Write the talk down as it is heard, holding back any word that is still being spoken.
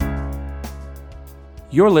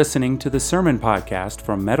You're listening to the Sermon Podcast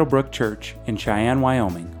from Meadowbrook Church in Cheyenne,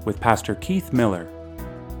 Wyoming, with Pastor Keith Miller.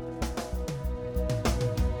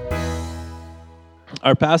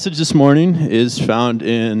 Our passage this morning is found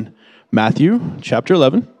in Matthew chapter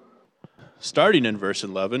 11, starting in verse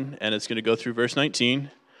 11, and it's going to go through verse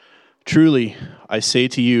 19. Truly, I say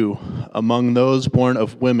to you, among those born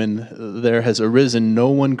of women, there has arisen no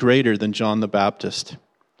one greater than John the Baptist.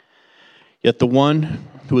 Yet the one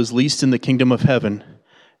who is least in the kingdom of heaven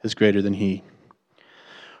is greater than he.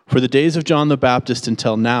 For the days of John the Baptist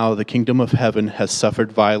until now, the kingdom of heaven has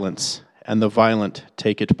suffered violence, and the violent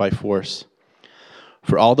take it by force.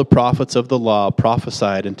 For all the prophets of the law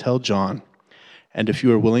prophesied until John, and if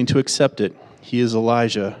you are willing to accept it, he is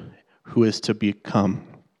Elijah who is to become.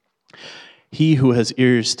 He who has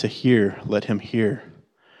ears to hear, let him hear.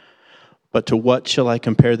 But to what shall I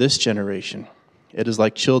compare this generation? It is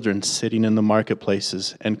like children sitting in the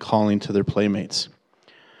marketplaces and calling to their playmates.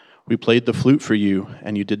 We played the flute for you,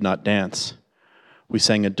 and you did not dance. We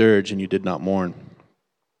sang a dirge, and you did not mourn.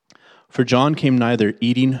 For John came neither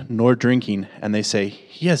eating nor drinking, and they say,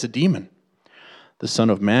 he has a demon. The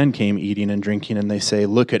Son of Man came eating and drinking, and they say,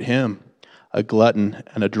 look at him, a glutton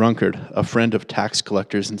and a drunkard, a friend of tax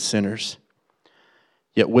collectors and sinners.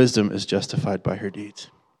 Yet wisdom is justified by her deeds.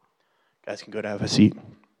 Guys can go to have a seat.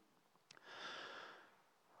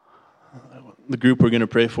 The group we're going to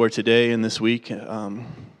pray for today and this week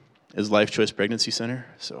is Life Choice Pregnancy Center.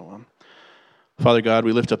 So, Father God,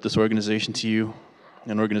 we lift up this organization to you,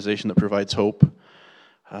 an organization that provides hope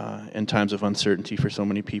in times of uncertainty for so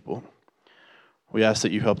many people. We ask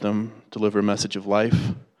that you help them deliver a message of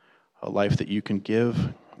life, a life that you can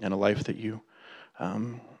give, and a life that you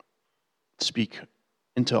speak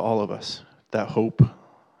into all of us, that hope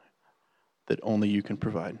that only you can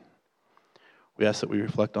provide. We ask that we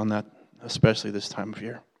reflect on that, especially this time of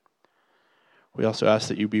year. We also ask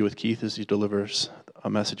that you be with Keith as he delivers a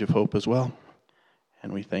message of hope as well.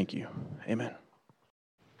 And we thank you. Amen.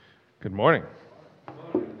 Good morning.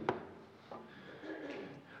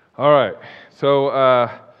 All right. So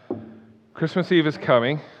Christmas Eve is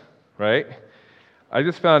coming, right? I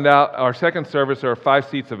just found out our second service, there are 5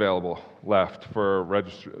 seats available left for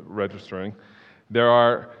registering. There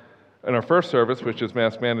are, in our first service, which is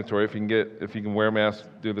mask mandatory, if you can wear a mask,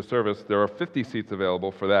 do the service, there are 50 seats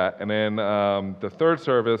available for that. And then the third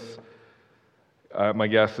service, my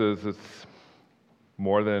guess is it's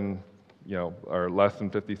more than, or less than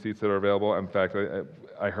 50 seats that are available. In fact,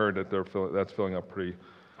 I heard that that's filling up pretty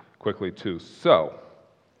quickly too. So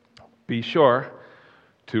be sure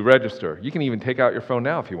to register. You can even take out your phone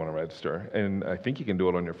now if you want to register, and I think you can do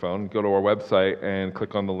it on your phone. Go to our website and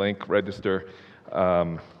click on the link, register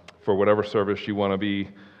for whatever service you want to be,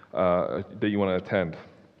 that you want to attend.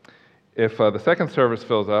 If the second service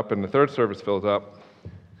fills up and the third service fills up,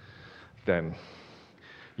 then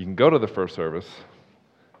you can go to the first service,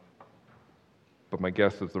 but my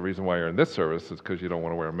guess is the reason why you're in this service is because you don't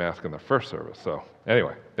want to wear a mask in the first service. So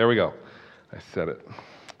anyway, there we go. I said it.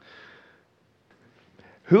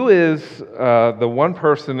 Who is the one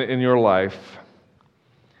person in your life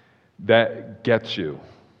that gets you?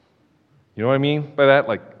 You know what I mean by that?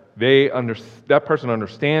 Like that person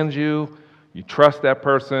understands you. You trust that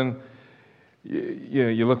person.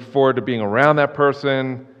 You look forward to being around that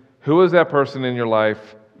person. Who is that person in your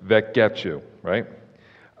life that gets you? Right?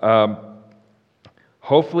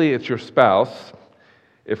 Hopefully, it's your spouse.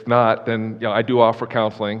 If not, then I do offer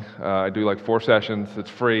counseling. I do like 4 sessions.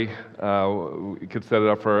 It's free. We could set it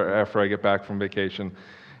up for after I get back from vacation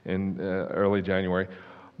in early January.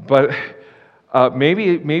 But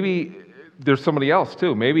maybe there's somebody else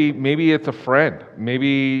too. Maybe it's a friend.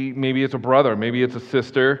 Maybe it's a brother. Maybe it's a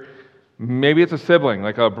sister. Maybe it's a sibling,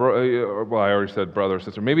 like well, I already said brother or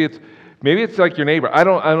sister. Maybe it's like your neighbor. I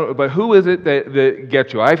don't. But who is it that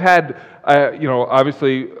gets you? I've had,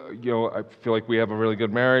 obviously, I feel like we have a really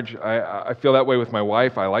good marriage. I feel that way with my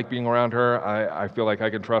wife. I like being around her. I feel like I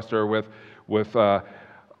can trust her with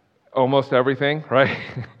almost everything. Right?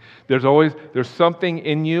 There's something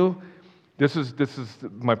in you. This is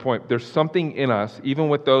my point. There's something in us, even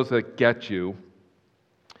with those that get you.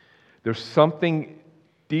 There's something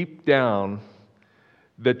deep down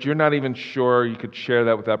that you're not even sure you could share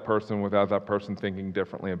that with that person without that person thinking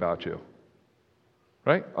differently about you.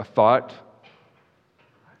 Right? A thought,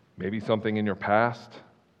 maybe something in your past.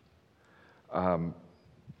 And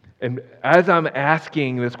as I'm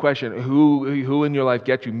asking this question, who in your life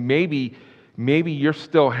gets you, maybe you're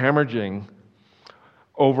still hemorrhaging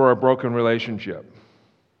over a broken relationship.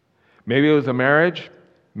 Maybe it was a marriage,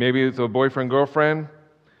 maybe it was a boyfriend-girlfriend,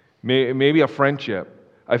 maybe a friendship.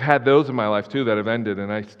 I've had those in my life too that have ended,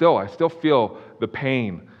 and I still feel the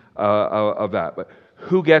pain of that. But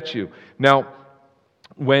who gets you? Now,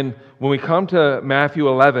 when we come to Matthew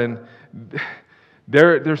 11,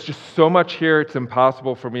 there's just so much here. It's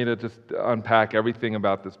impossible for me to just unpack everything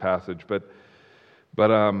about this passage. But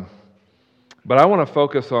I want to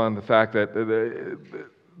focus on the fact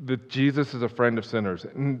that Jesus is a friend of sinners.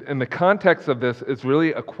 And the context of this is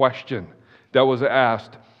really a question that was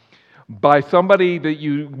asked by somebody that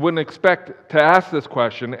you wouldn't expect to ask this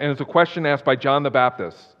question, and it's a question asked by John the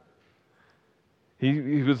Baptist.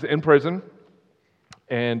 He was in prison,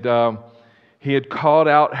 and he had called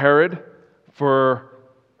out Herod for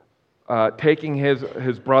taking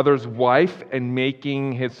his brother's wife and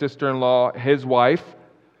making his sister-in-law his wife.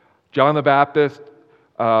 John the Baptist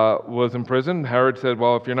was in prison. Herod said,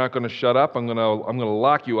 "Well, if you're not going to shut up, I'm going to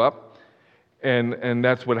lock you up," and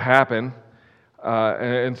that's what happened.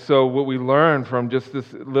 And so what we learn from just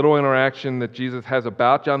this little interaction that Jesus has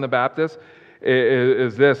about John the Baptist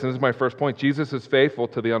is this, and this is my first point: Jesus is faithful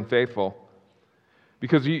to the unfaithful.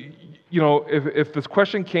 Because if this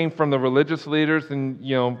question came from the religious leaders, then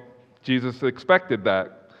Jesus expected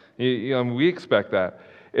that. We expect that.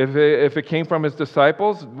 If it came from his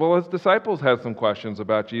disciples, well, his disciples had some questions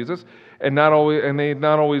about Jesus, and they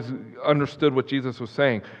not always understood what Jesus was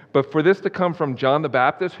saying. But for this to come from John the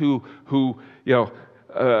Baptist, who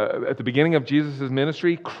at the beginning of Jesus'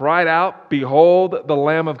 ministry cried out, "Behold, the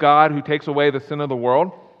Lamb of God who takes away the sin of the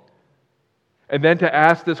world," and then to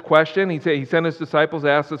ask this question, he sent his disciples to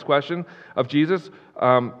ask this question of Jesus,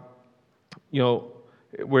 where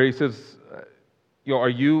he says, "Are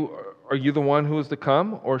you the one who is to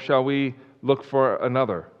come, or shall we look for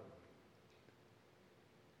another?"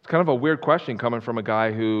 It's kind of a weird question coming from a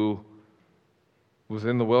guy who was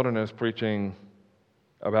in the wilderness preaching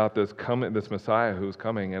about this Messiah who's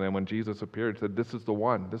coming, and then when Jesus appeared, said, "This is the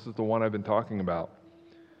one I've been talking about."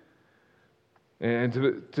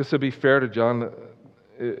 And just to be fair to John,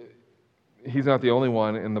 he's not the only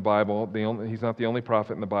one in the Bible. He's not the only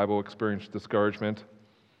prophet in the Bible who experienced discouragement,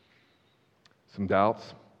 some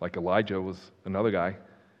doubts. Like Elijah was another guy.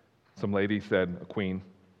 Some lady said, a queen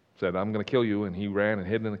said, "I'm going to kill you," and he ran and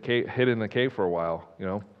hid in the cave for a while.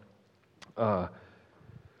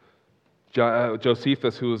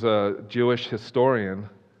 Josephus, who was a Jewish historian,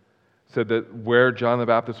 said that where John the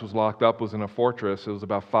Baptist was locked up was in a fortress. It was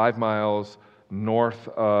about 5 miles north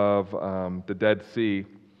of the Dead Sea,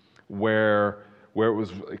 where it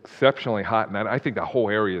was exceptionally hot. And I think the whole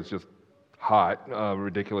area is just hot,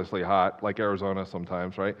 ridiculously hot, like Arizona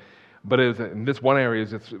sometimes, right? But in this one area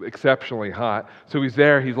is just exceptionally hot. So he's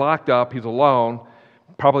there, he's locked up, he's alone,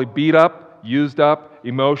 probably beat up, used up,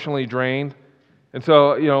 emotionally drained. And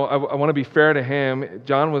so, I want to be fair to him.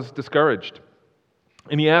 John was discouraged.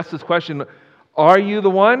 And he asked this question, "Are you the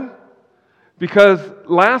one?" Because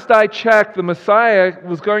last I checked, the Messiah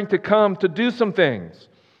was going to come to do some things.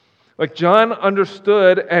 Like John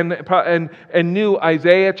understood and knew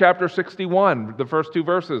Isaiah chapter 61, the first 2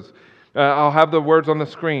 verses. I'll have the words on the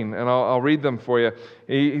screen, and I'll read them for you.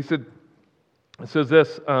 He said, it says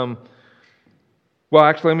this, well,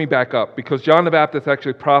 actually, let me back up, because John the Baptist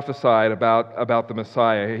actually prophesied about the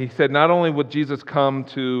Messiah. He said not only would Jesus come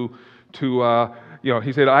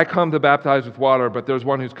he said, "I come to baptize with water, but there's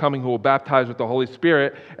one who's coming who will baptize with the Holy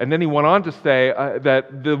Spirit." And then he went on to say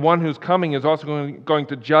that the one who's coming is also going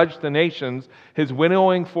to judge the nations. His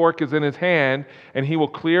winnowing fork is in his hand, and he will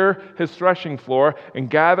clear his threshing floor and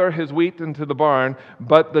gather his wheat into the barn,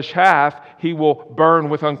 but the chaff he will burn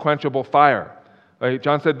with unquenchable fire. Right?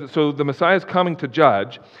 John said, so the Messiah is coming to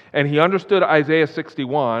judge, and he understood Isaiah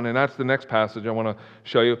 61, and that's the next passage I want to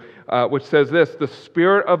show you, which says this, "The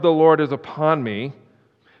Spirit of the Lord is upon me,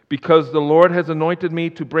 because the Lord has anointed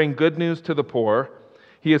me to bring good news to the poor.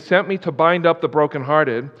 He has sent me to bind up the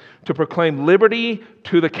brokenhearted, to proclaim liberty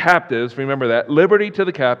to the captives," remember that, liberty to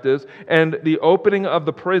the captives, "and the opening of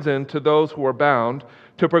the prison to those who are bound,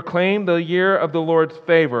 to proclaim the year of the Lord's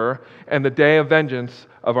favor and the day of vengeance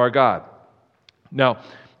of our God." Now,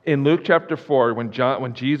 in Luke chapter 4, Luke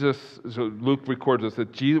records this,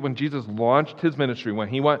 that when Jesus launched his ministry, when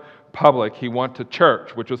he went public, he went to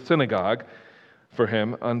church, which was synagogue for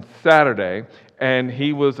him, on Saturday, and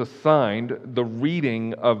he was assigned the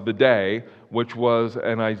reading of the day, which was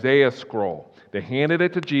an Isaiah scroll. They handed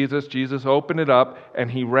it to Jesus. Jesus opened it up,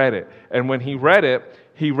 and he read it. And when he read it,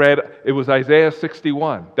 it was Isaiah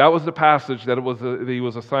 61. That was the passage that he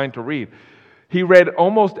was assigned to read. He read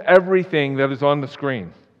almost everything that is on the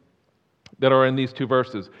screen that are in these 2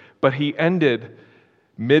 verses, but he ended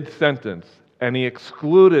mid-sentence, and he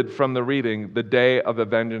excluded from the reading the day of the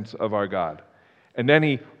vengeance of our God. And then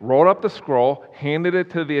he rolled up the scroll, handed it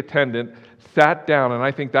to the attendant, sat down, and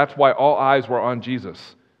I think that's why all eyes were on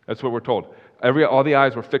Jesus. That's what we're told. All the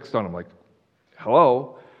eyes were fixed on him, like,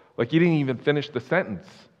 hello? Like, he didn't even finish the sentence.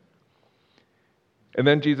 And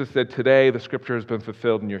then Jesus said, today the scripture has been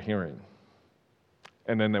fulfilled in your hearing.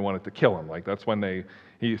 And then they wanted to kill him. Like, that's when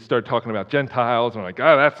he started talking about Gentiles, and like,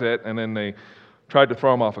 oh, that's it. And then they tried to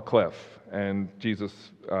throw him off a cliff, and Jesus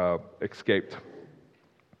escaped.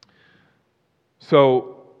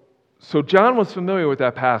 So John was familiar with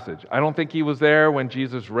that passage. I don't think he was there when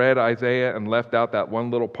Jesus read Isaiah and left out that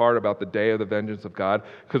one little part about the day of the vengeance of God,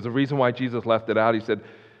 because the reason why Jesus left it out, he said,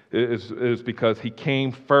 is because he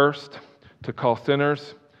came first to call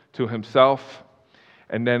sinners to himself,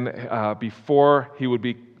 and then before he would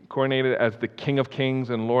be coronated as the King of Kings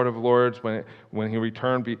and Lord of Lords, when he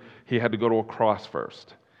returned, he had to go to a cross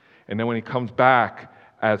first. And then when he comes back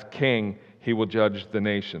as king, he will judge the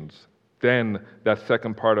nations. Then that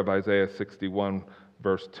second part of Isaiah 61,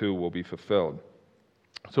 verse 2 will be fulfilled.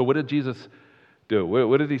 So what did Jesus do?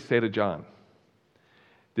 What did he say to John?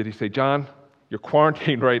 Did he say, John, you're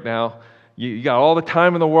quarantined right now. You got all the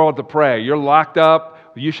time in the world to pray. You're locked up.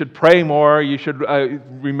 You should pray more. You should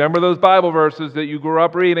remember those Bible verses that you grew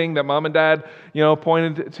up reading, that mom and dad,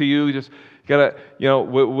 pointed to you. You just gotta,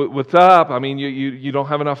 what's up? I mean, you don't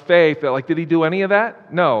have enough faith. Like, did he do any of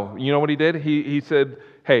that? No. You know what he did? He said,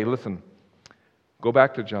 hey, listen, go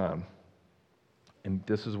back to John, and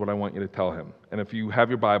this is what I want you to tell him. And if you have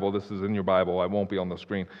your Bible, this is in your Bible. I won't be on the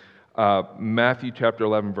screen. Matthew chapter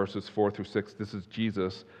 11, verses 4 through 6. This is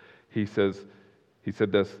Jesus. He said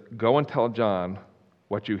this, go and tell John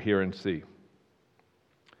what you hear and see.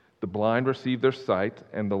 The blind receive their sight,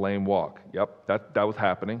 and the lame walk. Yep, that was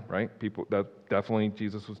happening, right? Definitely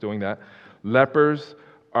Jesus was doing that. Lepers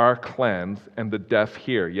are cleansed, and the deaf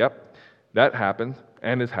hear. Yep, that happened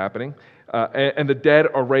and is happening. And the dead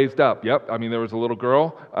are raised up. Yep, I mean, there was a little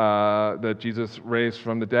girl that Jesus raised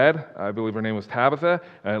from the dead. I believe her name was Tabitha.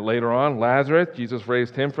 And later on, Lazarus, Jesus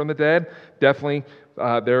raised him from the dead. Definitely,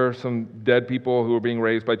 there are some dead people who are being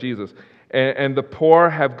raised by Jesus. And the poor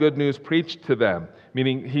have good news preached to them,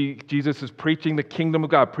 meaning Jesus is preaching the kingdom of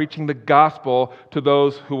God, preaching the gospel to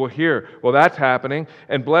those who will hear. Well, that's happening.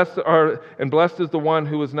 And blessed is the one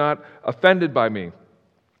who is not offended by me.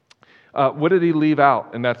 What did he leave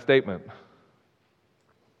out in that statement?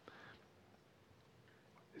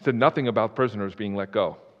 He said nothing about prisoners being let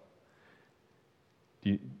go.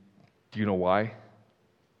 Do you know why?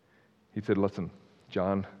 He said, listen,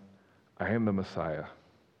 John, I am the Messiah.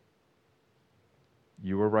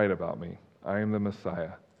 You were right about me. I am the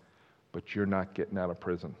Messiah, but you're not getting out of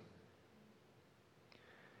prison.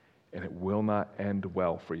 And it will not end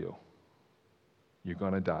well for you. You're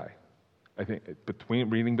going to die. I think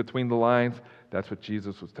reading between the lines, that's what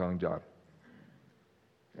Jesus was telling John.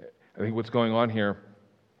 I think what's going on here,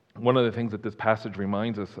 one of the things that this passage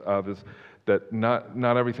reminds us of is that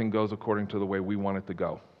not everything goes according to the way we want it to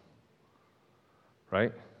go.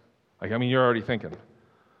 Right? You're already thinking,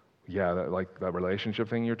 yeah, that relationship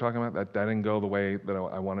thing you're talking about, that didn't go the way that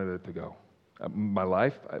I wanted it to go. My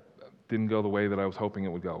life didn't go the way that I was hoping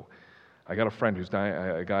it would go. I got a friend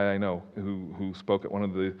a guy I know who spoke at one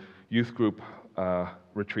of the youth group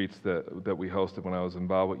retreats that we hosted when I was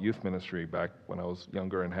involved with youth ministry back when I was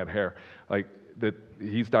younger and had hair. That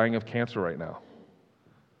he's dying of cancer right now.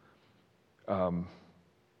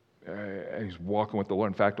 He's walking with the Lord.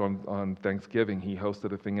 In fact, on Thanksgiving, he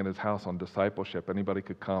hosted a thing in his house on discipleship. Anybody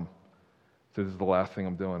could come. So this is the last thing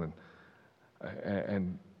I'm doing,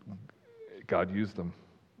 and God used them.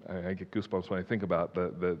 I get goosebumps when I think about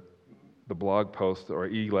the blog post or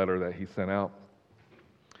e-letter that he sent out.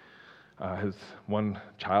 His one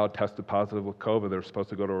child tested positive with COVID. They were supposed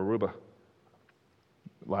to go to Aruba.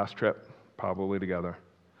 Last trip, probably together.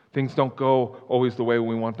 Things don't go always the way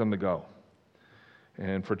we want them to go.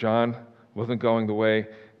 And for John, it wasn't going the way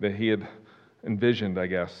that he had envisioned, I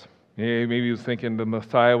guess. Maybe he was thinking the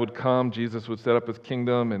Messiah would come, Jesus would set up his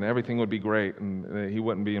kingdom, and everything would be great, and he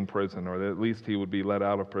wouldn't be in prison, or at least he would be let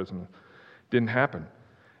out of prison. Didn't happen.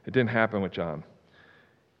 It didn't happen with John.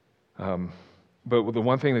 But the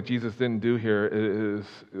one thing that Jesus didn't do here is,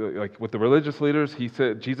 like with the religious leaders, he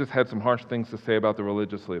said Jesus had some harsh things to say about the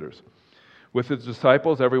religious leaders. With his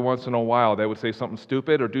disciples, every once in a while, they would say something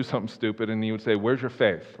stupid or do something stupid, and he would say, where's your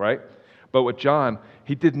faith, right? But with John,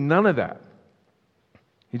 he did none of that.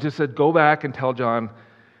 He just said, go back and tell John,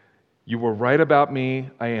 you were right about me.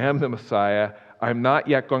 I am the Messiah. I'm not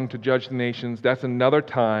yet going to judge the nations. That's another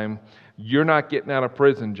time. You're not getting out of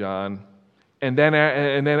prison, John. And then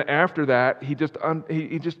after that, he just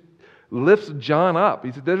lifts John up.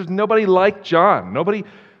 He said, there's nobody like John.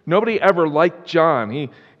 Nobody ever liked John.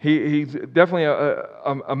 He's definitely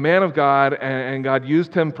a man of God, and God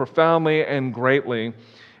used him profoundly and greatly.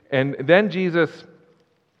 And then Jesus,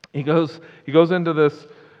 he goes into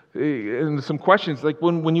some questions. Like,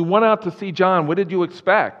 when you went out to see John, what did you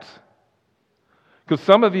expect? Because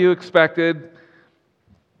some of you expected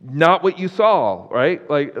not what you saw, right?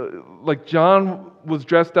 Like John was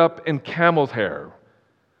dressed up in camel's hair.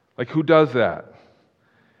 Like, who does that?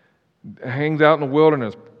 Hangs out in the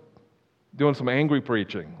wilderness doing some angry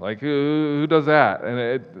preaching. Like, who does that?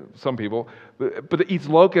 And some people. But eats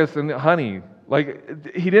locusts and honey.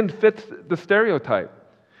 Like, he didn't fit the stereotype.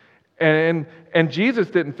 And Jesus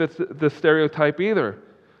didn't fit the stereotype either.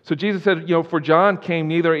 So Jesus said, for John came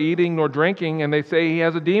neither eating nor drinking, and they say he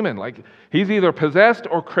has a demon. Like, he's either possessed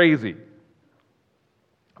or crazy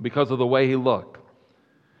because of the way he looked.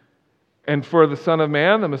 And for the Son of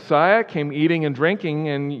Man, the Messiah, came eating and drinking,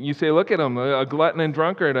 and you say, look at him, a glutton and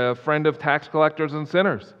drunkard, a friend of tax collectors and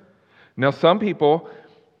sinners. Now, some people,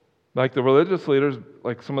 like the religious leaders,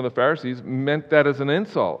 like some of the Pharisees, meant that as an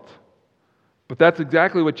insult. But that's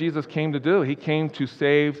exactly what Jesus came to do. He came to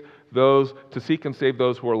seek and save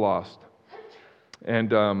those who are lost.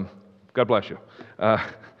 And God bless you.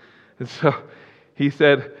 And so he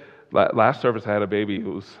said, last service I had a baby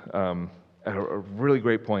who was at a really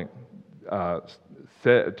great point.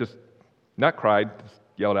 Said, just not cried, just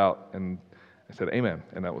yelled out, and I said, "Amen,"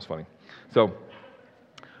 and that was funny. So,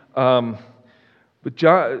 but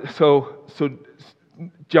John, so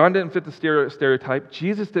John didn't fit the stereotype.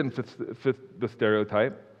 Jesus didn't fit the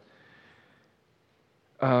stereotype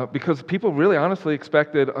because people really, honestly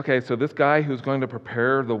expected. Okay, so this guy who's going to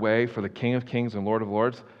prepare the way for the King of Kings and Lord of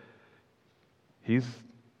Lords, he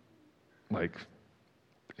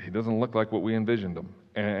doesn't look like what we envisioned him.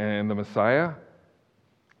 And the Messiah,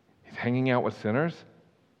 he's hanging out with sinners.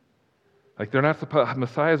 Like,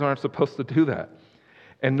 Messiahs aren't supposed to do that.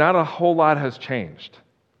 And not a whole lot has changed.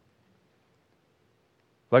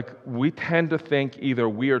 Like, we tend to think either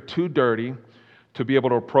we are too dirty to be able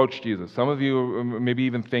to approach Jesus. Some of you are maybe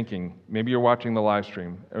even thinking, maybe you're watching the live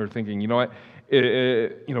stream, or thinking, you know what,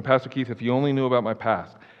 Pastor Keith, if you only knew about my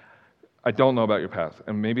past. I don't know about your past,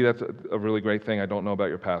 and maybe that's a really great thing. I don't know about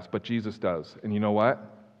your past, but Jesus does. And you know what?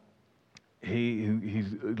 He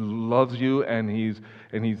loves you, and he's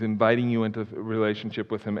inviting you into a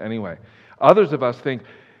relationship with him anyway. Others of us think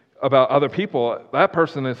about other people. That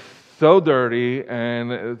person is so dirty,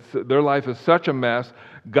 and their life is such a mess.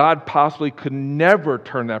 God possibly could never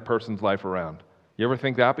turn that person's life around. You ever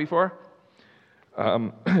think that before?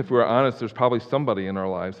 If we're honest, there's probably somebody in our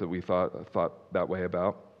lives that we thought that way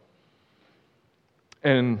about.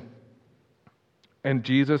 And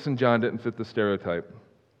Jesus and John didn't fit the stereotype.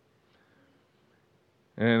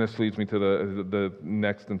 And this leads me to the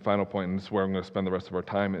next and final point, and this is where I'm going to spend the rest of our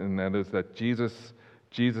time, and that is that Jesus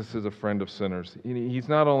is a friend of sinners. He's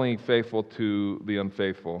not only faithful to the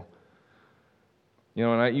unfaithful.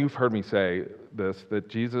 And you've heard me say this, that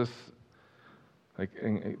Jesus,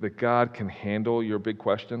 that God can handle your big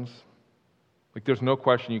questions. Like, there's no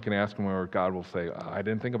question you can ask him where God will say, I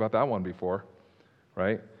didn't think about that one before.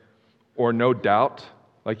 Right? Or no doubt,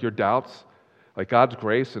 like your doubts, like God's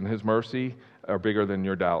grace and his mercy are bigger than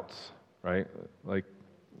your doubts, right? Like,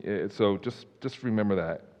 so just remember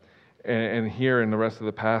that. And here in the rest of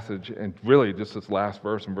the passage, and really just this last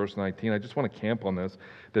verse in verse 19, I just want to camp on this,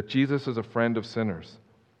 that Jesus is a friend of sinners.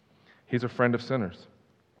 He's a friend of sinners.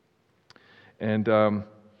 And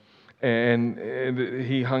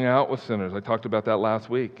he hung out with sinners. I talked about that last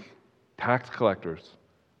week. Tax collectors,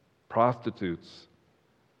 prostitutes,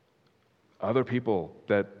 other people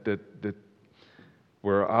that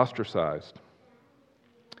were ostracized.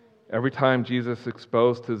 Every time Jesus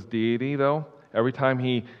exposed his deity, though, every time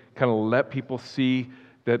he kind of let people see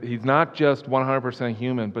that he's not just 100%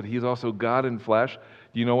 human, but he's also God in flesh,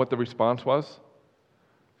 do you know what the response was?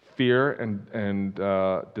 Fear and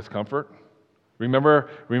discomfort. Remember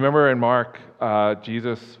in Mark,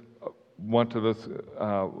 Jesus went to this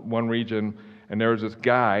one region, and there was this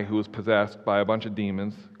guy who was possessed by a bunch of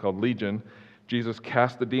demons called Legion. Jesus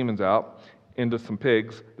cast the demons out into some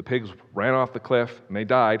pigs. The pigs ran off the cliff, and they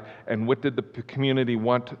died. And what did the community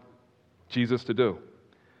want Jesus to do?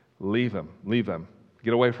 Leave them.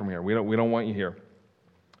 Get away from here. We don't want you here.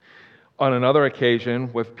 On another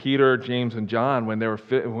occasion, with Peter, James, and John, when they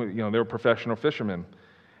were professional fishermen,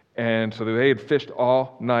 and so they had fished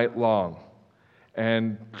all night long.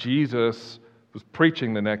 And Jesus was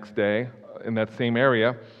preaching the next day in that same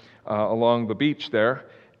area along the beach there,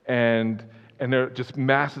 and there just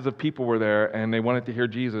masses of people were there, and they wanted to hear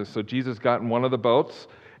Jesus. So Jesus got in one of the boats,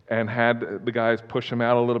 and had the guys push him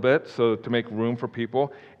out a little bit so to make room for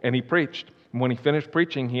people, and he preached. And when he finished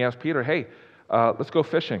preaching, he asked Peter, hey, let's go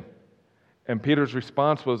fishing. And Peter's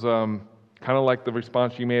response was kind of like the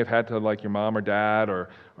response you may have had to like your mom or dad or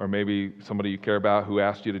maybe somebody you care about who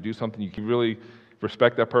asked you to do something. You can really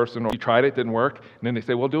respect that person, or you tried it, didn't work, and then they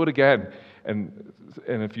say, well, do it again. And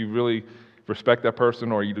if you really respect that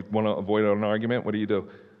person or you want to avoid an argument, what do?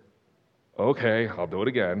 Okay, I'll do it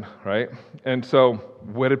again, right? And so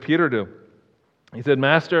what did Peter do? He said,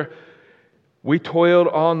 Master, we toiled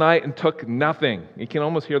all night and took nothing. You can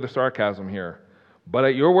almost hear the sarcasm here. But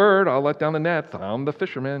at your word, I'll let down the nets. I'm the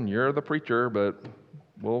fisherman, you're the preacher, but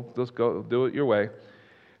we'll just go do it your way.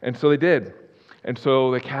 And so they did. And so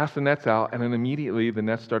they cast the nets out, and then immediately the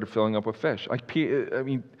nets started filling up with fish.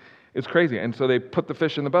 It's crazy. And so they put the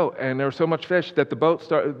fish in the boat, and there was so much fish that the boat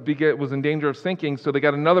was in danger of sinking, so they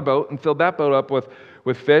got another boat and filled that boat up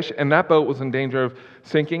with fish, and that boat was in danger of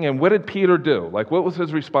sinking. And what did Peter do? Like, what was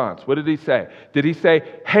his response? What did he say? Did he say,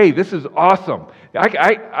 hey, this is awesome.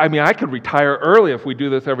 I could retire early if we do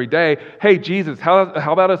this every day. Hey, Jesus, how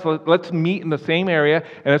about us, let's meet in the same area,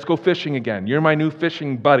 and let's go fishing again. You're my new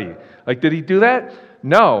fishing buddy. Like, did he do that?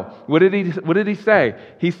 No. What did he say?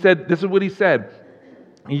 He said, this is what he said.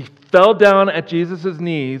 He fell down at Jesus'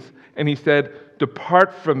 knees and he said,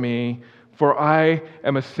 depart from me, for I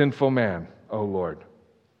am a sinful man, O Lord.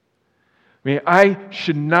 I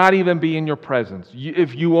should not even be in your presence.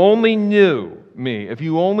 If you only knew me, if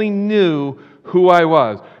you only knew who I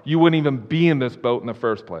was, you wouldn't even be in this boat in the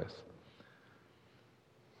first place.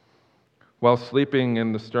 While sleeping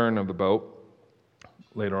in the stern of the boat,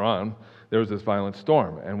 later on, there was this violent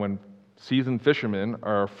storm. And when seasoned fishermen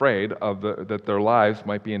are afraid that their lives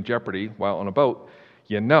might be in jeopardy while on a boat,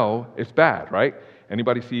 it's bad, right?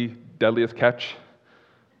 Anybody see Deadliest Catch?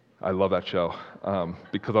 I love that show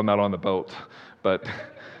because I'm not on the boat, but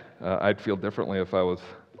I'd feel differently if I was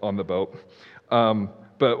on the boat.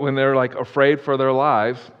 But when they're like afraid for their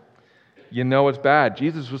lives, it's bad.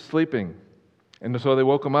 Jesus was sleeping. And so they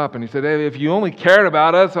woke him up and he said, hey, if you only cared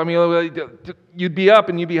about us, you'd be up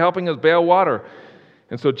and you'd be helping us bail water.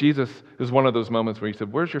 And so Jesus is one of those moments where he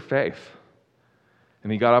said, where's your faith?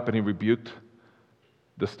 And he got up and he rebuked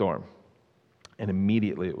the storm. And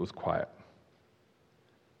immediately it was quiet.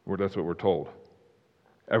 That's what we're told.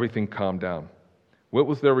 Everything calmed down. What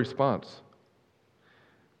was their response?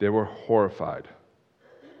 They were horrified.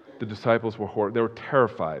 The disciples were they were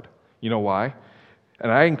terrified. You know why?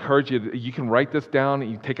 And I encourage you can write this down,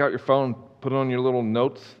 you take out your phone, put it on your little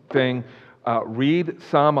notes thing. Read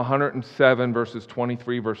Psalm 107, verses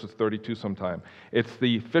 23, verses 32 sometime. It's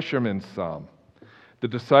the fisherman's psalm. The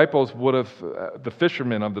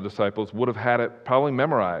fishermen of the disciples would have had it probably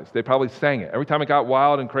memorized. They probably sang it. Every time it got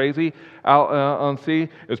wild and crazy out on sea,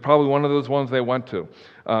 it was probably one of those ones they went to.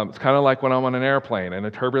 It's kind of like when I'm on an airplane and the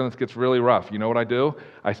turbulence gets really rough. You know what I do?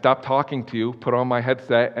 I stop talking to you, put on my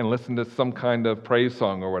headset, and listen to some kind of praise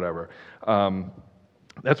song or whatever.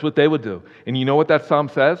 That's what they would do. And you know what that psalm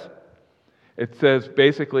says? It says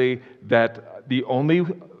basically that the only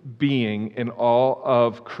being in all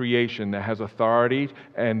of creation that has authority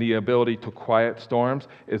and the ability to quiet storms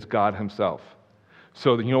is God himself.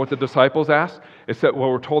 So you know what the disciples asked? It said, well,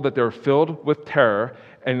 we're told that they were filled with terror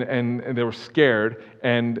and they were scared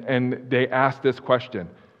and they asked this question.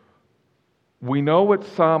 We know what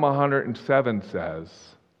Psalm 107 says,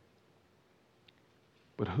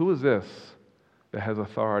 but who is this that has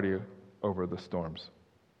authority over the storms?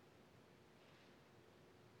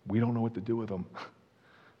 We don't know what to do with them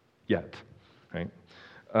yet, right?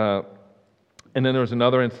 And then there was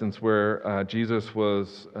another instance where Jesus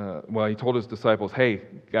was, he told his disciples, hey,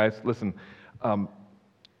 guys, listen,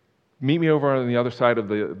 meet me over on the other side of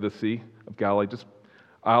the Sea of Galilee.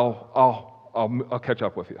 I'll catch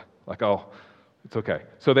up with you. It's okay.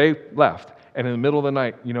 So they left, and in the middle of the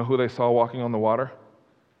night, you know who they saw walking on the water?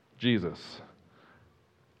 Jesus.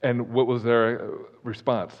 And what was their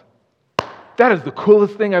response? That is the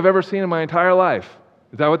coolest thing I've ever seen in my entire life.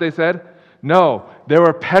 Is that what they said? No, they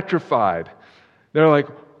were petrified. They were like,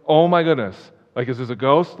 oh my goodness, is this a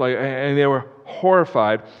ghost? And they were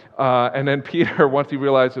horrified. And then Peter, once he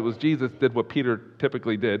realized it was Jesus, did what Peter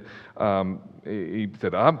typically did. He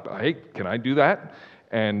said, hey, can I do that?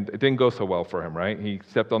 And it didn't go so well for him, right? He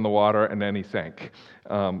stepped on the water and then he sank.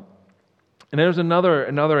 And there's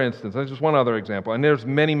another instance. There's just one other example. And there's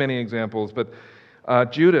many, many examples, but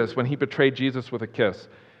Judas, when he betrayed Jesus with a kiss,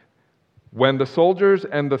 when the soldiers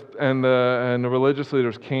and the religious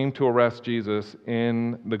leaders came to arrest Jesus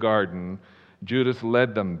in the garden, Judas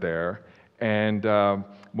led them there. And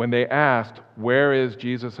when they asked, where is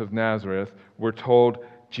Jesus of Nazareth? We're told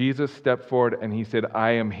Jesus stepped forward and he said,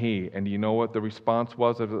 I am he. And do you know what the response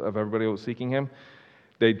was of everybody who was seeking him?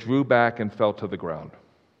 They drew back and fell to the ground.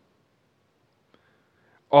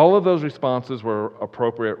 All of those responses were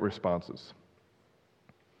appropriate responses.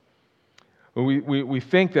 We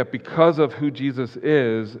think that because of who Jesus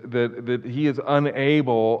is, that he is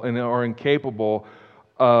unable or incapable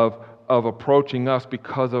of approaching us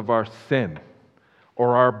because of our sin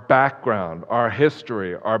or our background, our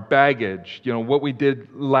history, our baggage, what we did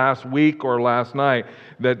last week or last night,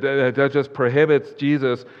 that just prohibits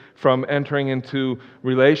Jesus from entering into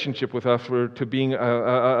relationship with us, to being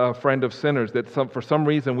a friend of sinners, that for some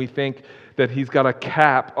reason we think that he's got a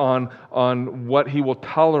cap on what he will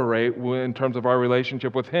tolerate in terms of our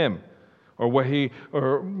relationship with him,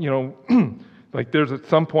 like there's at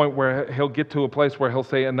some point where he'll get to a place where he'll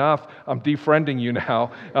say, enough, I'm defriending you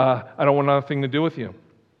now, I don't want nothing to do with you.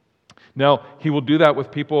 Now, he will do that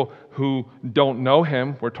with people who don't know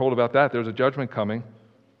him. We're told about that. There's a judgment coming.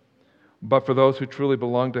 But for those who truly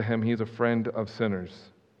belong to him, he's a friend of sinners,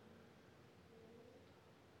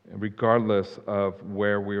 regardless of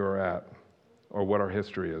where we are at or what our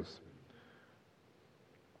history is.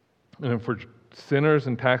 And for sinners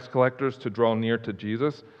and tax collectors to draw near to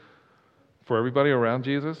Jesus, for everybody around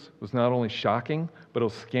Jesus, was not only shocking, but it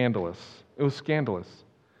was scandalous. It was scandalous.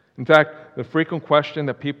 In fact, the frequent question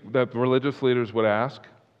that religious leaders would ask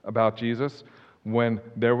about Jesus when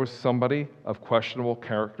there was somebody of questionable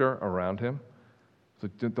character around him,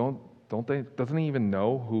 doesn't he even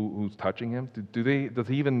know who's touching him? Does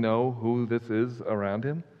he even know who this is around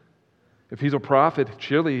him? If he's a prophet,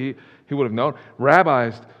 surely he would have known.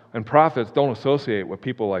 Rabbis and prophets don't associate with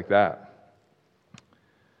people like that.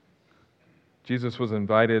 Jesus was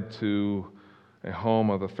invited to a home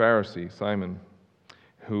of a Pharisee, Simon,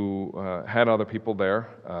 who had other people there.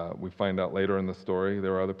 We find out later in the story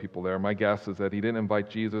there were other people there. My guess is that he didn't invite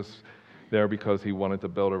Jesus there because he wanted to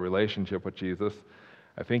build a relationship with Jesus.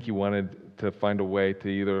 I think he wanted to find a way to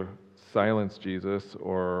either silence Jesus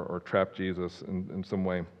or trap Jesus in some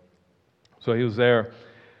way. So he was there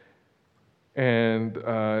and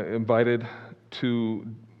invited to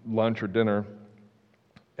lunch or dinner.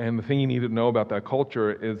 And the thing you need to know about that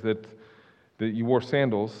culture is that you wore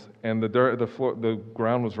sandals, and the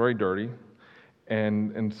ground was very dirty,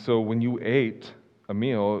 and so when you ate a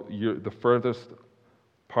meal, the furthest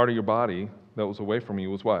part of your body that was away from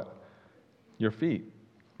you was what? Your feet,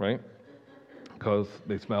 right? Because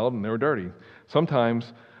they smelled and they were dirty.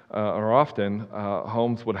 Sometimes, or often,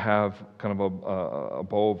 homes would have kind of a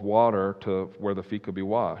bowl of water to where the feet could be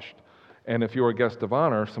washed, and if you were a guest of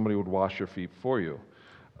honor, somebody would wash your feet for you,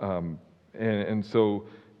 and so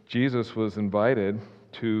Jesus was invited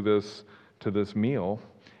to this meal,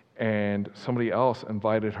 and somebody else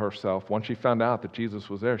invited herself. Once she found out that Jesus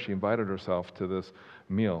was there, she invited herself to this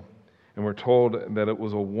meal. And we're told that it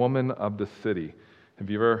was a woman of the city. Have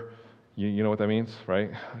you ever, you know what that means,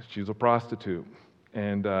 right? She's a prostitute.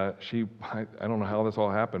 And I don't know how this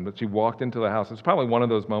all happened, but she walked into the house. It's probably one of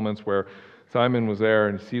those moments where Simon was there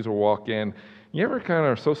and sees her walk in. You ever kind of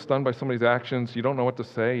are so stunned by somebody's actions, you don't know what to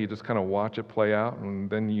say, you just kind of watch it play out, and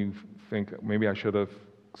then you think, maybe I should have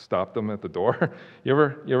stopped them at the door? You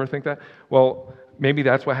ever think that? Well, maybe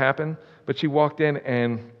that's what happened, but she walked in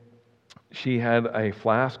and she had a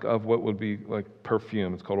flask of what would be like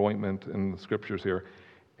perfume. It's called ointment in the scriptures here,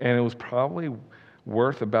 and it was probably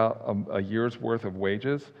worth about a year's worth of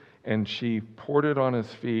wages, and she poured it on his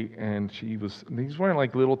feet, and he's wearing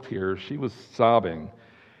like little tears. She was sobbing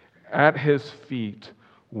at his feet,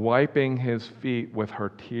 wiping his feet with her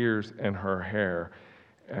tears and her hair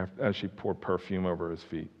as she poured perfume over his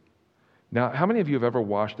feet. Now, how many of you have ever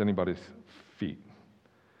washed anybody's feet?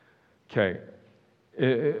 Okay.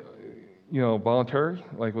 Voluntary?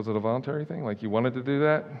 Like, was it a voluntary thing? Like, you wanted to do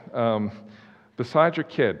that? Besides your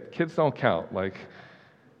kid. Kids don't count. Like,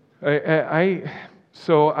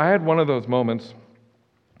 so I had one of those moments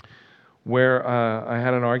where I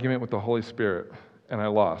had an argument with the Holy Spirit, and I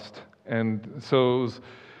lost. And so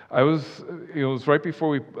it was right before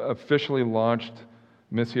we officially launched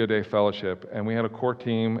Missio Dei Fellowship, and we had a core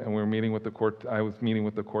team, and I was meeting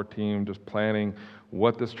with the core team, just planning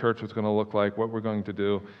what this church was going to look like, what we're going to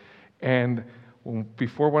do. And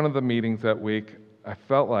before one of the meetings that week, I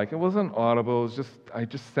felt like, it wasn't audible, I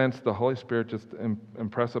just sensed the Holy Spirit just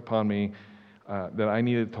impress upon me that I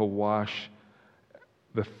needed to wash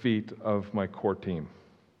the feet of my core team.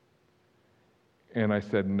 And I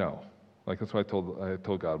said no. Like, that's what I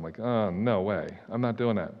told God. I'm like, oh, no way. I'm not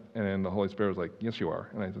doing that. And the Holy Spirit was like, yes, you are.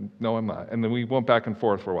 And I said, no, I'm not. And then we went back and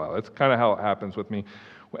forth for a while. That's kind of how it happens with me.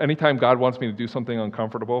 Anytime God wants me to do something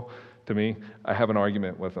uncomfortable to me, I have an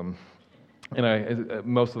argument with him. And I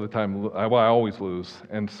most of the time, I always lose.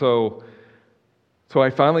 And so I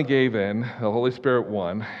finally gave in. The Holy Spirit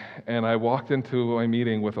won, and I walked into my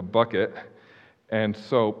meeting with a bucket and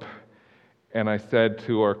soap, and I said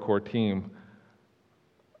to our core team,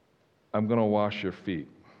 "I'm going to wash your feet."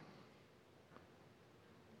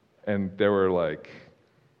 And they were like,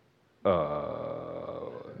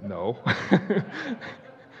 no.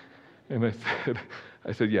 And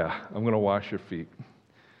I said, "Yeah, I'm going to wash your feet."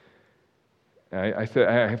 And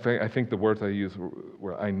I think the words I used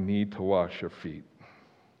were, "I need to wash your feet."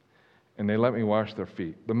 And they let me wash their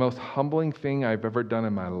feet. The most humbling thing I've ever done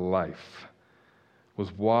in my life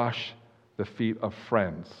was wash the feet of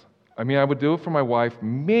friends. I mean, I would do it for my wife,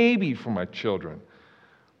 maybe for my children.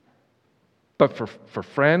 But for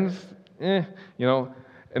friends, you know.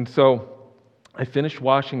 And so I finished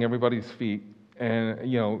washing everybody's feet, and,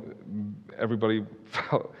 you know, everybody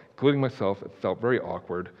felt, including myself, it felt very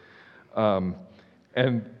awkward. And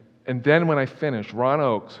then when I finished, Ron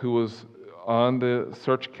Oakes, who was on the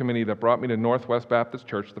search committee that brought me to Northwest Baptist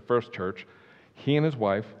Church, the first church, he and his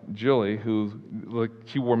wife, Julie,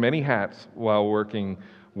 she wore many hats while working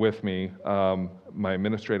with me, my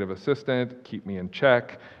administrative assistant, keep me in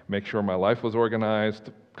check, make sure my life was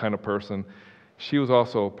organized kind of person. She was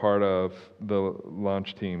also part of the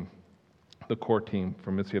launch team, the core team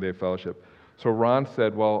from Missio Dei Fellowship. So Ron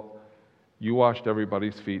said, "Well, you washed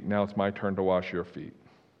everybody's feet, now it's my turn to wash your feet."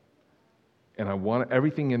 And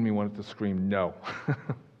everything in me wanted to scream, "No."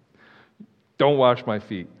 Don't wash my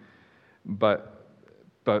feet. But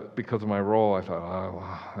because of my role, I thought,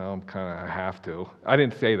 I have to. I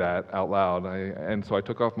didn't say that out loud. And so I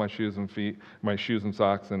took off my shoes and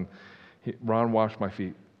socks, and Ron washed my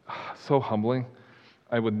feet. So humbling.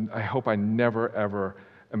 I hope I never, ever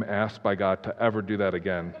am asked by God to ever do that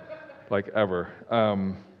again, like ever.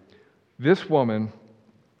 This woman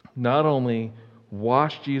not only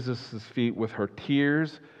washed Jesus' feet with her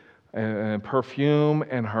tears and perfume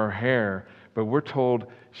and her hair, but we're told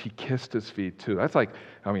she kissed his feet too. That's like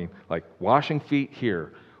washing feet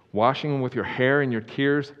here, washing them with your hair and your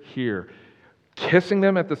tears here, kissing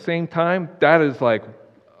them at the same time, that is like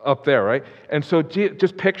up there, right? And so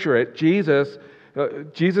just picture it. Jesus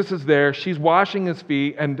is there, she's washing his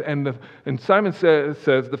feet, and Simon says,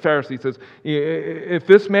 the Pharisee says, if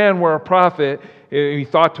this man were a prophet, he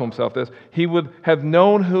thought to himself this, he would have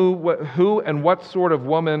known who and what sort of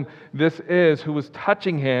woman this is who was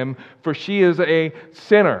touching him, for she is a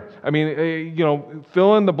sinner. I mean,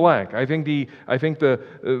 fill in the blank. I think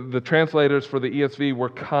the translators for the ESV were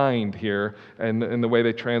kind here in the way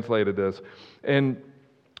they translated this. And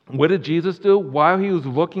what did Jesus do? While he was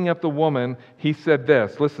looking at the woman, he said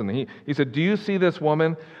this. Listen, he said, "Do you see this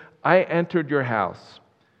woman? I entered your house.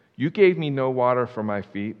 You gave me no water for my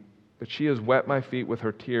feet, but she has wet my feet with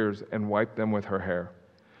her tears and wiped them with her hair.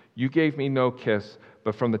 You gave me no kiss,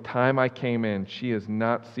 but from the time I came in, she has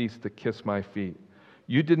not ceased to kiss my feet.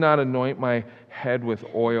 You did not anoint my head with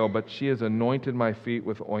oil, but she has anointed my feet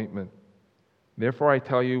with ointment. Therefore I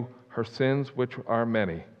tell you, her sins, which are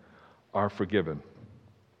many, are forgiven."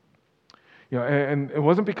 And it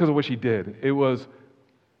wasn't because of what she did. It was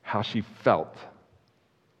how she felt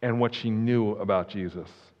and what she knew about Jesus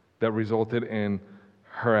that resulted in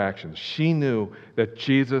her actions. She knew that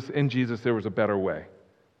in Jesus there was a better way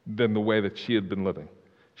than the way that she had been living.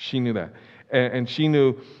 She knew that. And she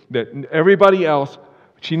knew that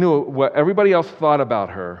she knew what everybody else thought about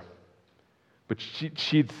her, but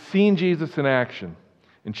she'd seen Jesus in action.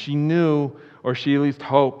 And she knew, or she at least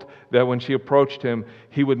hoped, that when she approached him,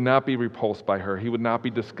 he would not be repulsed by her. He would not be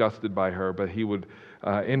disgusted by her, but he would,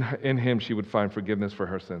 in him, she would find forgiveness for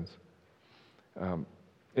her sins.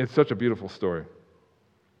 It's such a beautiful story.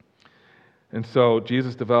 And so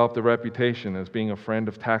Jesus developed a reputation as being a friend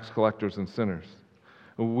of tax collectors and sinners.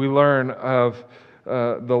 We learn of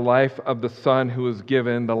the life of the Son who is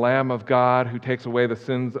given, the Lamb of God who takes away the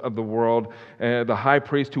sins of the world, the high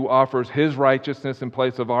priest who offers his righteousness in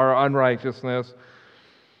place of our unrighteousness.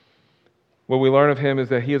 What we learn of him is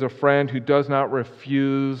that he is a friend who does not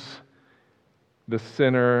refuse the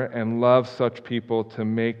sinner and loves such people to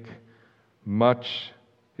make much,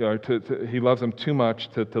 he loves them too much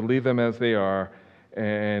to leave them as they are,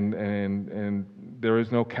 and there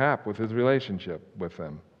is no cap with his relationship with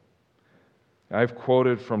them. I've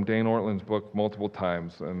quoted from Dane Ortland's book multiple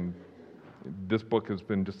times, and this book has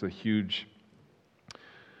been just a huge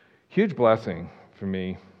blessing for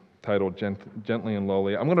me, titled Gently and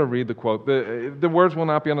Lowly. I'm going to read the quote. The words will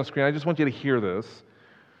not be on the screen. I just want you to hear this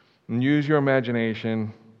and use your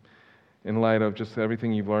imagination in light of just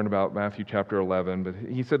everything you've learned about Matthew chapter 11. But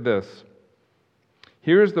he said this.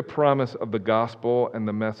 Here's the promise of the gospel and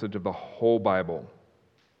the message of the whole Bible.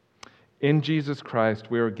 In Jesus Christ,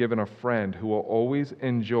 we are given a friend who will always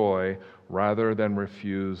enjoy rather than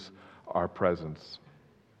refuse our presence.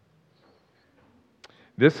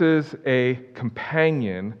 This is a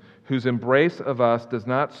companion whose embrace of us does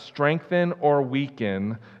not strengthen or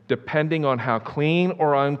weaken depending on how clean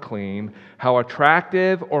or unclean, how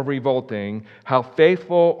attractive or revolting, how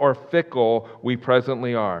faithful or fickle we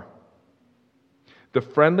presently are. The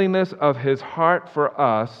friendliness of his heart for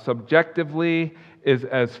us subjectively is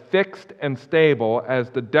as fixed and stable as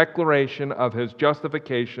the declaration of his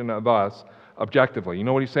justification of us objectively. You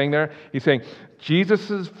know what he's saying there? He's saying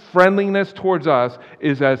Jesus' friendliness towards us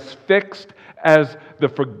is as fixed as the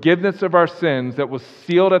forgiveness of our sins that was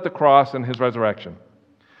sealed at the cross and his resurrection.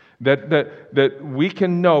 That we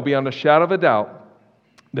can know beyond a shadow of a doubt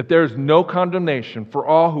that there is no condemnation for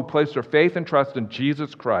all who place their faith and trust in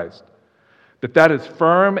Jesus Christ. That is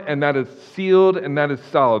firm and that is sealed and that is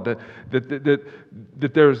solid.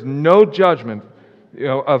 That there is no judgment,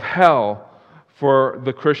 of hell for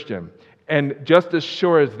the Christian. And just as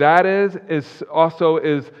sure as that is also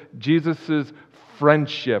is Jesus'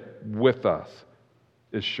 friendship with us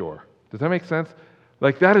is sure. Does that make sense?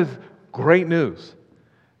 Like, that is great news.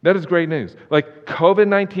 That is great news. Like,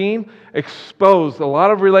 COVID-19 exposed a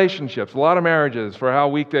lot of relationships, a lot of marriages for how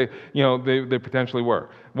weak they potentially were.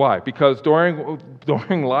 Why? Because during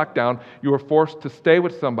lockdown, you were forced to stay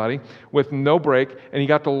with somebody with no break, and you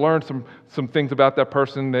got to learn some things about that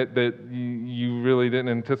person that you really didn't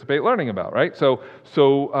anticipate learning about, right? So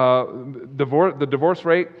the divorce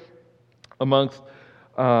rate amongst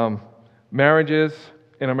marriages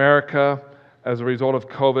in America as a result of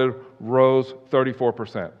COVID rose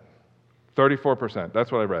 34%. 34%,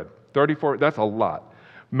 that's what I read. 34, that's a lot.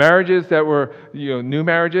 Marriages that were, new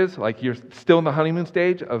marriages, like you're still in the honeymoon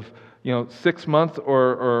stage of, 6 months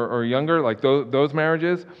or younger, like those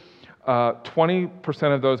marriages,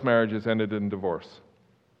 20% of those marriages ended in divorce.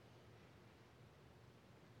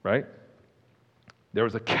 Right? There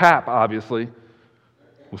was a cap, obviously,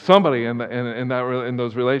 with somebody in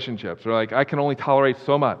those relationships. They're like, I can only tolerate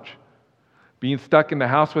so much. Being stuck in the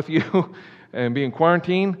house with you and being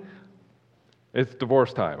quarantined, it's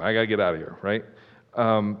divorce time. I got to get out of here, right?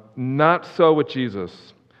 Not so with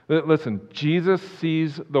Jesus. Listen, Jesus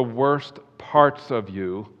sees the worst parts of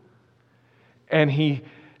you, and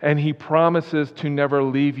he promises to never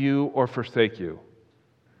leave you or forsake you.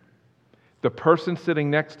 The person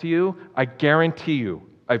sitting next to you, I guarantee you,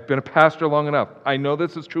 I've been a pastor long enough, I know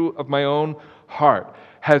this is true of my own heart,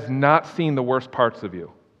 has not seen the worst parts of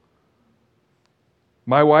you.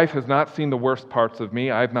 My wife has not seen the worst parts of me.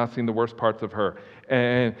 I have not seen the worst parts of her.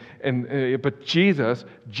 But Jesus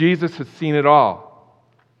has seen it all.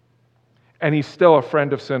 And he's still a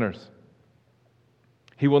friend of sinners.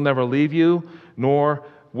 He will never leave you, nor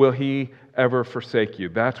will he ever forsake you.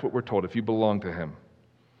 That's what we're told if you belong to him.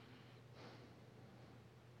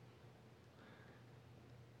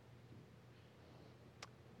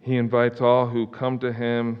 He invites all who come to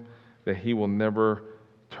him that he will never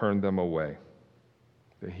turn them away.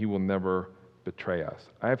 That he will never betray us.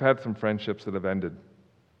 I've had some friendships that have ended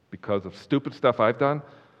because of stupid stuff I've done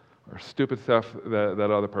or stupid stuff that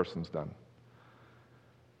other person's done.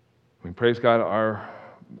 I mean, praise God,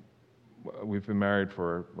 we've been married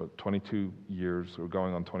for 22 years. We're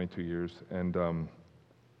going on 22 years, and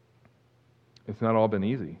it's not all been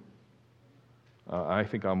easy. I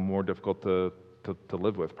think I'm more difficult to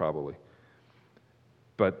live with, probably.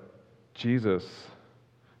 But Jesus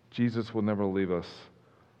will never leave us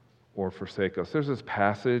or forsake us. There's this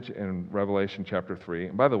passage in Revelation chapter 3.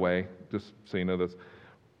 And by the way, just so you know this,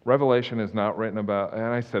 Revelation is not written about, and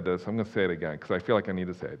I said this, I'm going to say it again because I feel like I need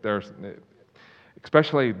to say it.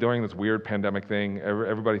 Especially during this weird pandemic thing,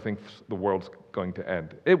 everybody thinks the world's going to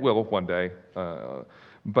end. It will one day.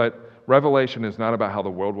 But Revelation is not about how the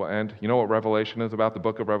world will end. You know what Revelation is about? The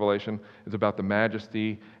book of Revelation is about the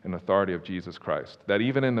majesty and authority of Jesus Christ. That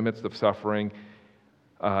even in the midst of suffering,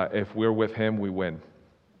 if we're with him, we win.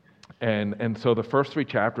 And so the first 3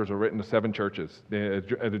 chapters are written to 7 churches.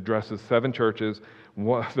 It addresses 7 churches.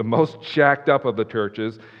 The most jacked up of the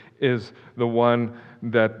churches is the one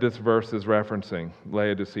that this verse is referencing,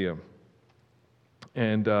 Laodicea.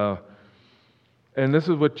 And this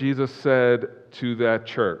is what Jesus said to that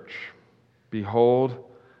church. Behold,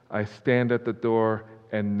 I stand at the door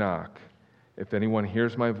and knock. If anyone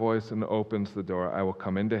hears my voice and opens the door, I will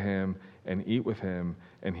come into him and eat with him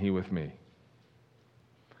and he with me.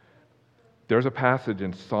 There's a passage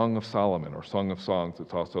in Song of Solomon, or Song of Songs,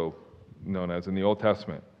 it's also known as in the Old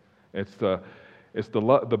Testament. It's It's the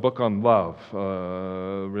book on love,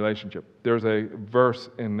 relationship. There's a verse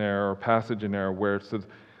in there, or passage in there, where it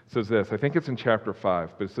says this. I think it's in chapter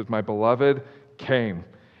 5, but it says, "My beloved came,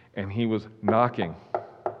 and he was knocking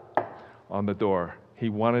on the door. He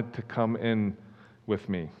wanted to come in with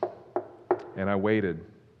me. And I waited.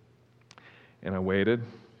 And I waited.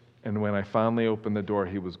 And when I finally opened the door,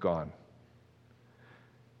 he was gone."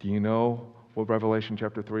 Do you know what Revelation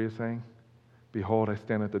chapter 3 is saying? "Behold, I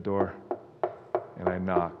stand at the door, and I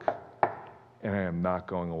knock, and I am not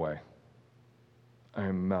going away." I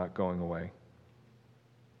am not going away.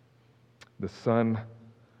 The Son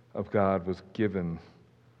of God was given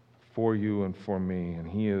for you and for me, and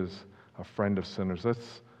he is a friend of sinners.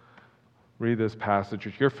 Let's read this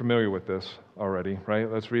passage. You're familiar with this already,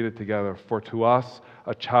 right? Let's read it together. "For to us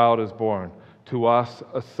a child is born, to us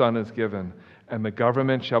a son is given, and the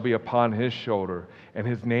government shall be upon his shoulder, and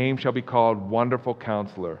his name shall be called Wonderful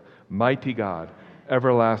Counselor, Mighty God,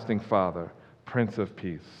 Everlasting Father, Prince of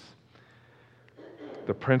Peace."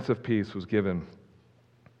 The Prince of Peace was given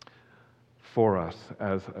for us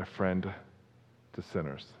as a friend to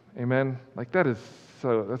sinners. Amen? That's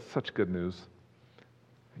such good news.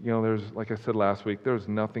 There's, like I said last week, there's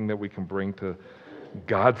nothing that we can bring to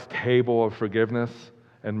God's table of forgiveness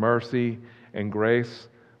and mercy and grace.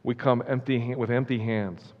 We come with empty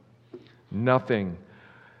hands. Nothing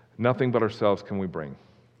but ourselves can we bring.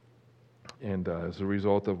 And as a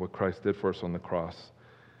result of what Christ did for us on the cross,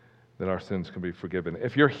 that our sins can be forgiven.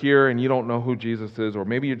 If you're here and you don't know who Jesus is, or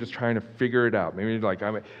maybe you're just trying to figure it out, maybe you're like,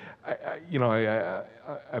 I've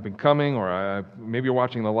been coming, or maybe you're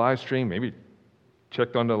watching the live stream, maybe you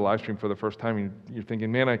checked onto the live stream for the first time, and you're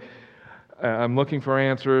thinking, man, I'm looking for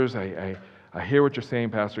answers. I hear what you're saying,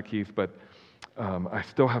 Pastor Keith, but I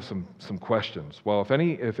still have some questions. Well, if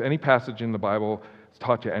any passage in the Bible has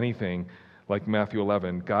taught you anything, like Matthew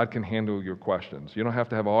 11, God can handle your questions. You don't have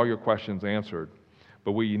to have all your questions answered.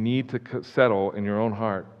 But what you need to settle in your own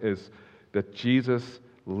heart is that Jesus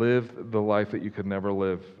lived the life that you could never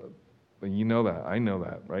live. And you know that. I know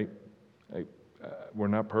that, right? We're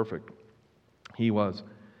not perfect. He was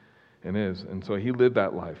and is. And so he lived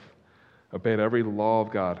that life, obeyed every law of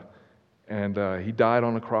God. And he died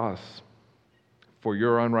on the cross for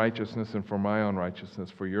your unrighteousness and for my unrighteousness,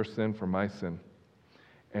 for your sin, for my sin.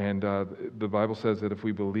 And the Bible says that if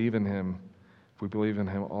we believe in him,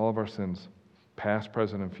 all of our sins, past,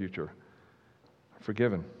 present, and future, are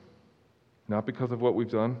forgiven. Not because of what we've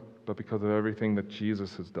done, but because of everything that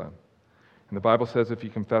Jesus has done. And the Bible says if you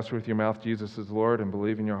confess with your mouth Jesus is Lord and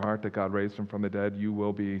believe in your heart that God raised him from the dead, you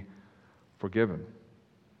will be forgiven.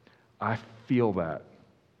 I feel that.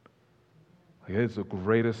 It is the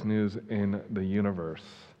greatest news in the universe.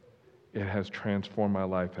 It has transformed my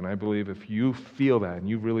life. And I believe if you feel that and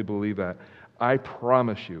you really believe that, I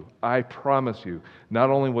promise you, not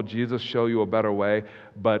only will Jesus show you a better way,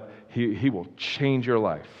 but he will change your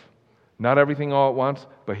life. Not everything all at once,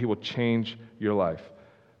 but he will change your life.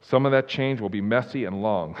 Some of that change will be messy and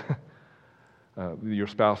long. Your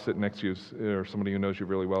spouse sitting next to you, or somebody who knows you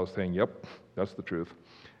really well, is saying, "Yep, that's the truth."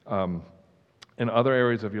 In other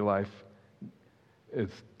areas of your life,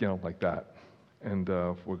 it's like that, and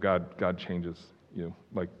where God changes you.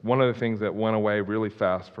 Like one of the things that went away really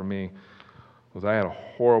fast for me was I had a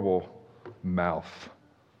horrible mouth.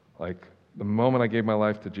 Like the moment I gave my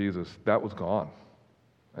life to Jesus, that was gone.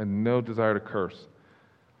 I had no desire to curse.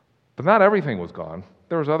 But not everything was gone.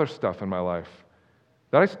 There was other stuff in my life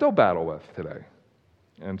that I still battle with today.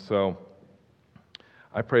 And so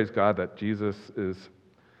I praise God that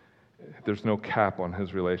there's no cap on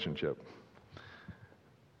his relationship,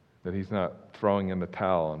 that he's not throwing in the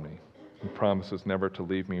towel on me. He promises never to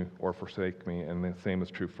leave me or forsake me, and the same is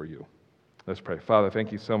true for you. Let's pray. Father,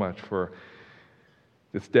 thank you so much for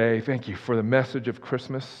this day. Thank you for the message of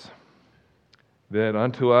Christmas, that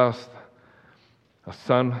unto us a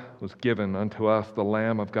son was given, unto us the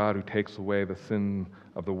Lamb of God who takes away the sin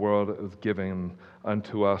of the world is given,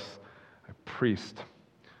 unto us a priest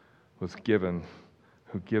was given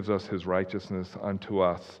who gives us his righteousness, unto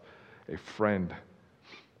us a friend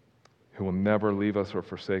who will never leave us or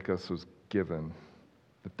forsake us was given.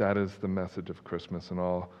 That is the message of Christmas, and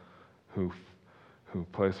all who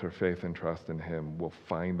place their faith and trust in him will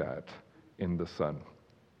find that in the Son.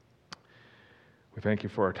 We thank you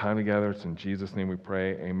for our time together. It's in Jesus' name we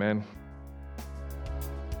pray. Amen.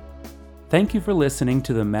 Thank you for listening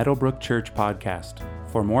to the Meadowbrook Church podcast.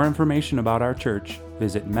 For more information about our church,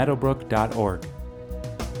 visit meadowbrook.org.